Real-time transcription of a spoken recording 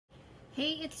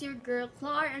Hey, it's your girl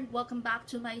Clar and welcome back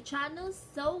to my channel.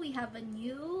 So we have a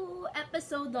new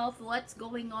episode of what's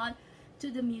going on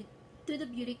to the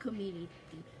beauty community,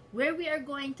 where we are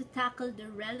going to tackle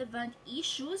the relevant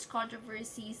issues,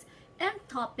 controversies, and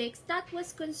topics that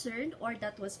was concerned or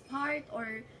that was part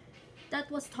or that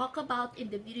was talked about in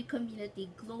the beauty community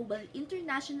global,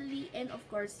 internationally, and of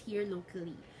course here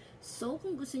locally. So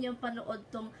kung gusto niyo panood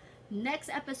tong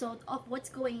next episode of What's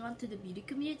Going On to the Beauty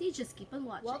Community, just keep on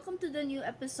watching. Welcome to the new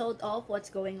episode of What's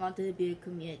Going On to the Beauty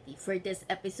Community. For this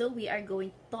episode, we are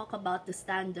going to talk about the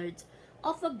standards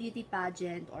of a beauty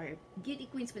pageant or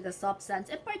beauty queens with a substance,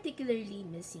 and particularly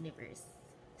Miss Universe.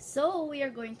 So, we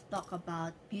are going to talk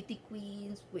about beauty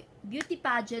queens with beauty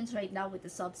pageants right now with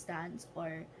a substance,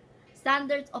 or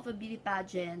standards of a beauty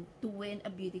pageant to win a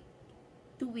beauty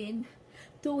to win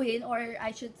or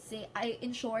I should say,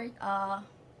 in short,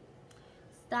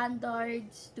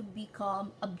 standards to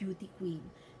become a beauty queen.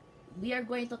 We are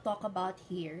going to talk about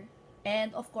here.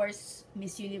 And of course,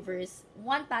 Miss Universe.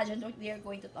 One pageant what we are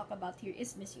going to talk about here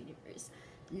is Miss Universe.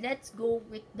 Let's go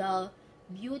with the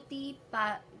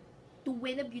to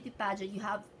win a beauty pageant, you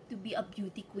have to be a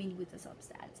beauty queen with a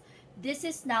substance. This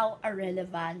is now a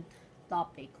relevant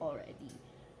topic already.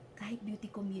 Kahit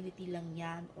beauty community lang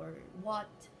yan or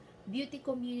what. Beauty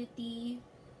community,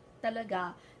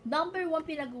 talaga, number one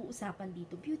pinag-uusapan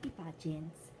dito, beauty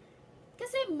pageants.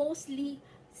 Kasi mostly,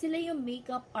 sila yung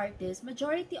makeup artists.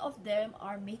 Majority of them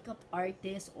are makeup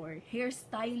artists or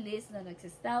hairstylists na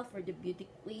nagsistyle for the beauty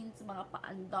queens, mga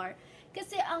paandar.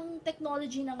 Kasi ang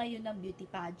technology na ngayon ng beauty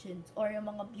pageants or yung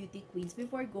mga beauty queens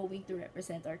before going to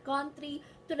represent our country,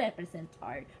 to represent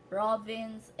our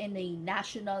province in a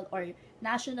national or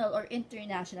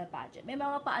international pageant. May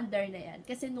mga paandar na yan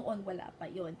kasi noon wala pa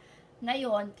yon.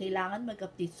 Ngayon, kailangan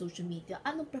mag-update social media.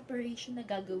 Anong preparation na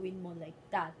gagawin mo like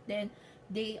that? Then,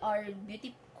 beauty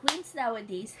queens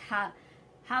nowadays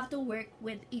have to work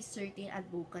with a certain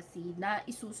advocacy na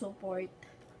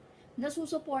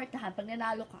nasusuportahan, pag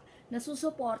nanalo ka,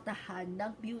 nasusuportahan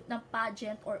ng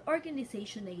pageant or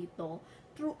organization na ito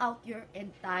throughout your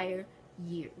entire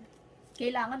year.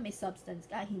 Kailangan may substance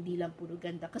ka, hindi lang puro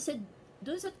ganda. Kasi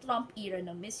doon sa Trump era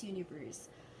ng Miss Universe,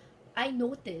 I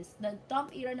noticed na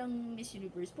Trump era ng Miss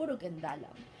Universe, puro ganda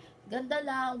lang. Ganda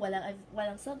lang,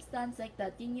 walang substance like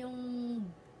that. Yan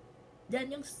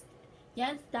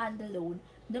standalone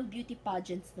ng beauty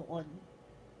pageants noon.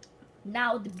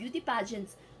 Now, the beauty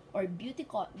pageants or beauty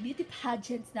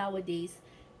pageants nowadays,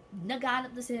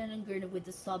 naghahanap na sila ng girl with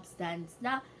the substance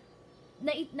na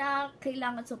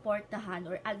kailangan suportahan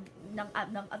or ng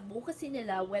advocacy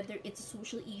nila, whether it's a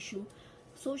social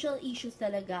issues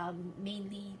talaga,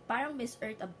 mainly parang Miss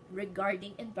Earth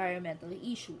regarding environmental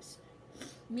issues.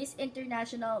 Miss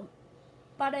International,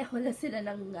 pareho na sila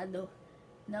ng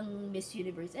Miss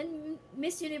Universe. And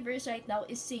Miss Universe right now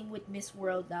is same with Miss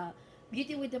World na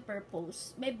beauty with a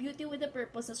purpose. May beauty with a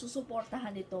purpose na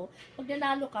susuportahan ito. Pag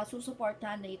nanalo ka,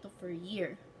 susuportahan na ito for a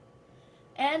year.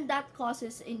 And that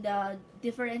causes in the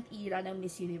different era ng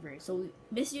Miss Universe. So,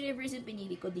 Miss Universe yung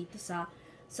pinili ko dito sa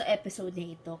episode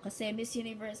na ito. Kasi Miss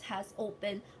Universe has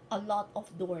opened a lot of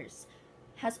doors.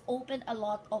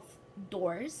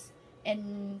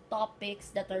 And topics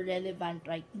that are relevant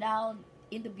right now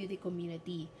in the beauty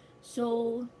community.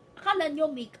 So, akala nyo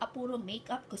puro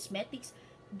makeup, cosmetics,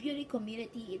 beauty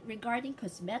community regarding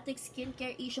cosmetics,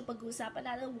 skincare issue pag-uusapan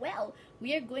natin. Well,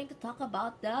 we are going to talk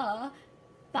about the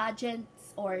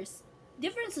pageants or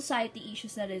different society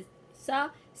issues na rin sa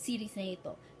series na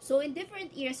ito. So, in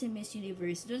different eras in Miss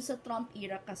Universe, dun sa Trump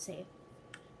era kasi,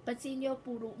 pansin nyo,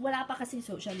 wala pa kasi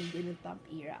social media ng Trump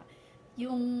era.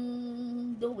 Yung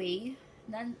the way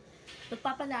na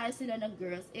pagpapanalo sila ng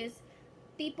girls is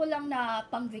tipo lang na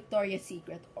pang Victoria's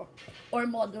Secret or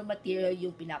model material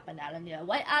yung pinapanalo nila.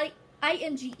 While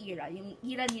ING era, yung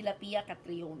era nila Pia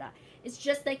Catriona, it's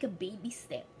just like a baby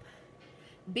step.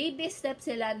 Baby step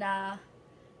sila na,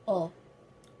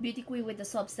 beauty queen with the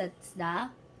substance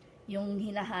na, yung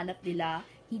hinahanap nila,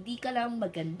 hindi ka lang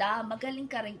maganda, magaling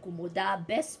ka rin kumuda,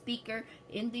 best speaker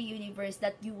in the universe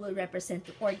that you will represent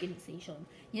the organization.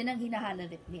 Yan ang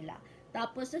hinahanap nila.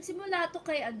 Tapos, nagsimula to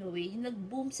kay yung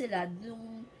nag-boom sila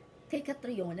nung kay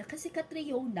Catriona. Kasi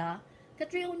Catriona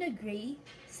Gray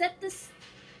set the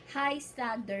high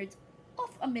standards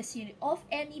of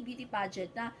any beauty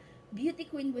pageant na beauty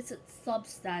queen with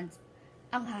substance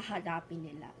ang hahanapin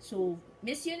nila. So,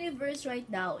 Miss Universe right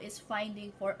now is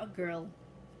finding for a girl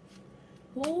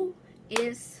who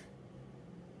has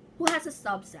a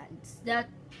substance,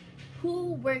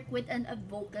 who work with an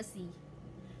advocacy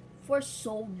for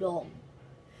so long.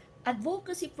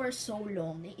 Advocacy for so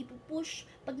long na ipupush,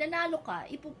 pag nanalo ka,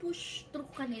 ipupush through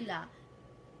kanila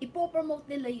ipopromote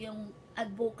nila yung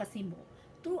advocacy mo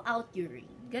throughout your reign.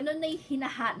 Ganon na yung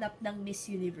hinahanap ng Miss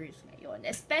Universe ngayon.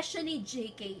 Especially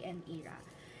JK and Ira.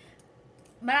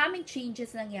 Maraming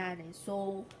changes nangyari.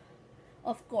 So,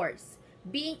 of course,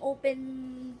 being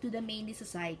open to the mainly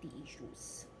society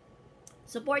issues.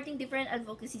 Supporting different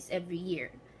advocacies every year.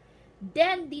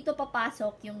 Then, dito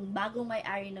papasok yung bagong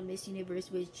may-ari ng Miss Universe,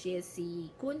 which is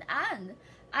si Kun An.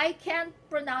 I can't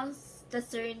pronounce the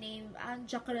surname. I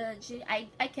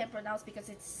can't pronounce because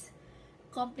it's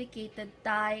complicated.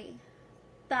 Thai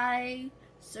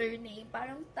surname.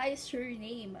 Parang Thai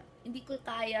surname. Hindi ko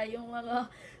kaya yung mga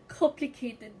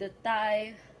complicated na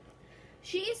Thai.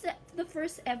 She is the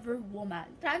first ever woman,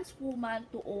 trans woman,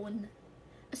 to own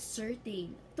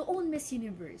Miss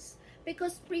Universe.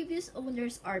 Because previous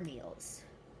owners are males.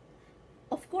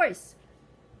 Of course,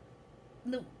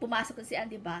 pumasok na si Ann,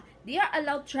 diba? They are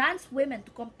allowed trans women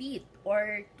to compete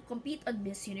on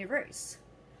Miss Universe.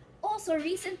 Also,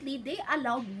 recently, they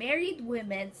allowed married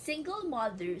women, single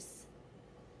mothers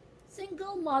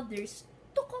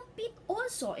to compete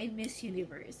also in Miss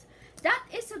Universe. That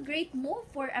is a great move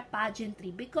for a pageantry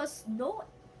because no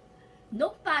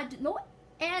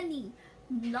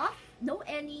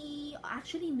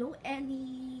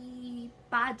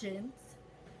pageants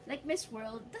like Miss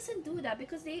World doesn't do that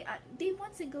because they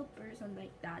want single person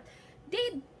like that.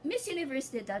 Miss Universe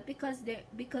did that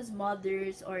because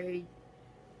mothers or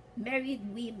married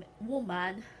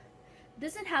woman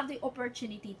doesn't have the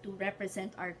opportunity to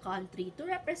represent our country, to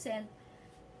represent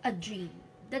a dream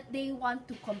that they want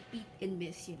to compete in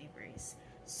Miss Universe.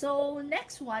 So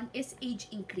next one is age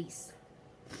increase.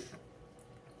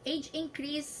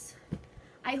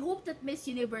 I hope that Miss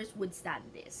Universe would stand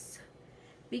this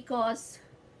because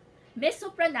Miss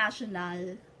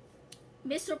Supranational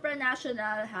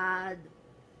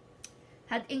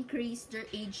had increased their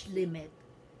age limit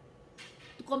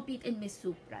to compete in Miss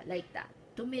Supra, like that.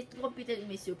 To compete in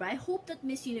Miss Supra. I hope that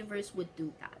Miss Universe would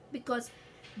do that because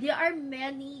there are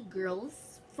many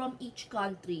girls from each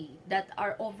country that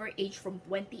are over age from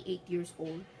 28 years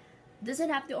old doesn't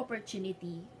have the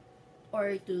opportunity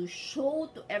or to show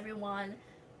to everyone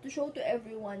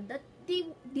that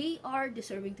they are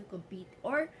deserving to compete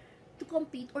or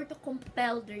to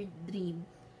compel their dream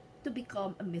to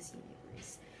become a Miss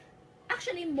Universe.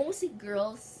 Actually, mostly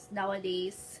girls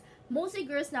nowadays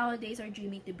are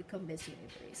dreaming to become Miss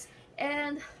Universe.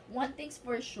 And one thing's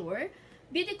for sure,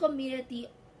 beauty community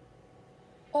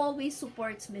always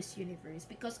supports Miss Universe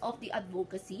because of the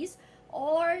advocacies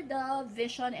or the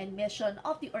vision and mission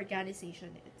of the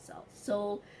organization itself.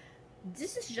 So,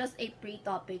 this is just a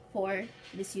pre-topic for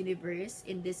Miss Universe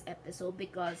in this episode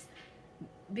because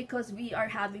we are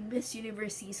having Miss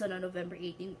Universe season on November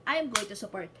 18. I am going to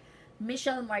support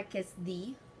Michelle Marquez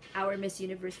D, our Miss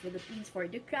Universe Philippines, for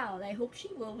the crown. I hope she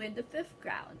will win the 5th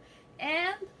crown.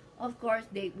 And of course,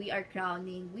 they are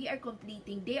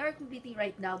completing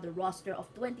right now the roster of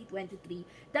 2023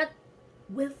 that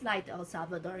will fly to El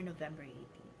Salvador November 18.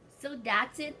 So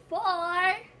that's it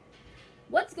for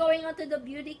what's going on to the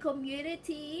beauty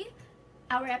community,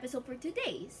 our episode for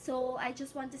today. So I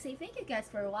just want to say thank you guys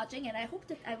for watching and I hope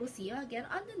that I will see you again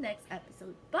on the next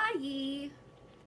episode. Bye!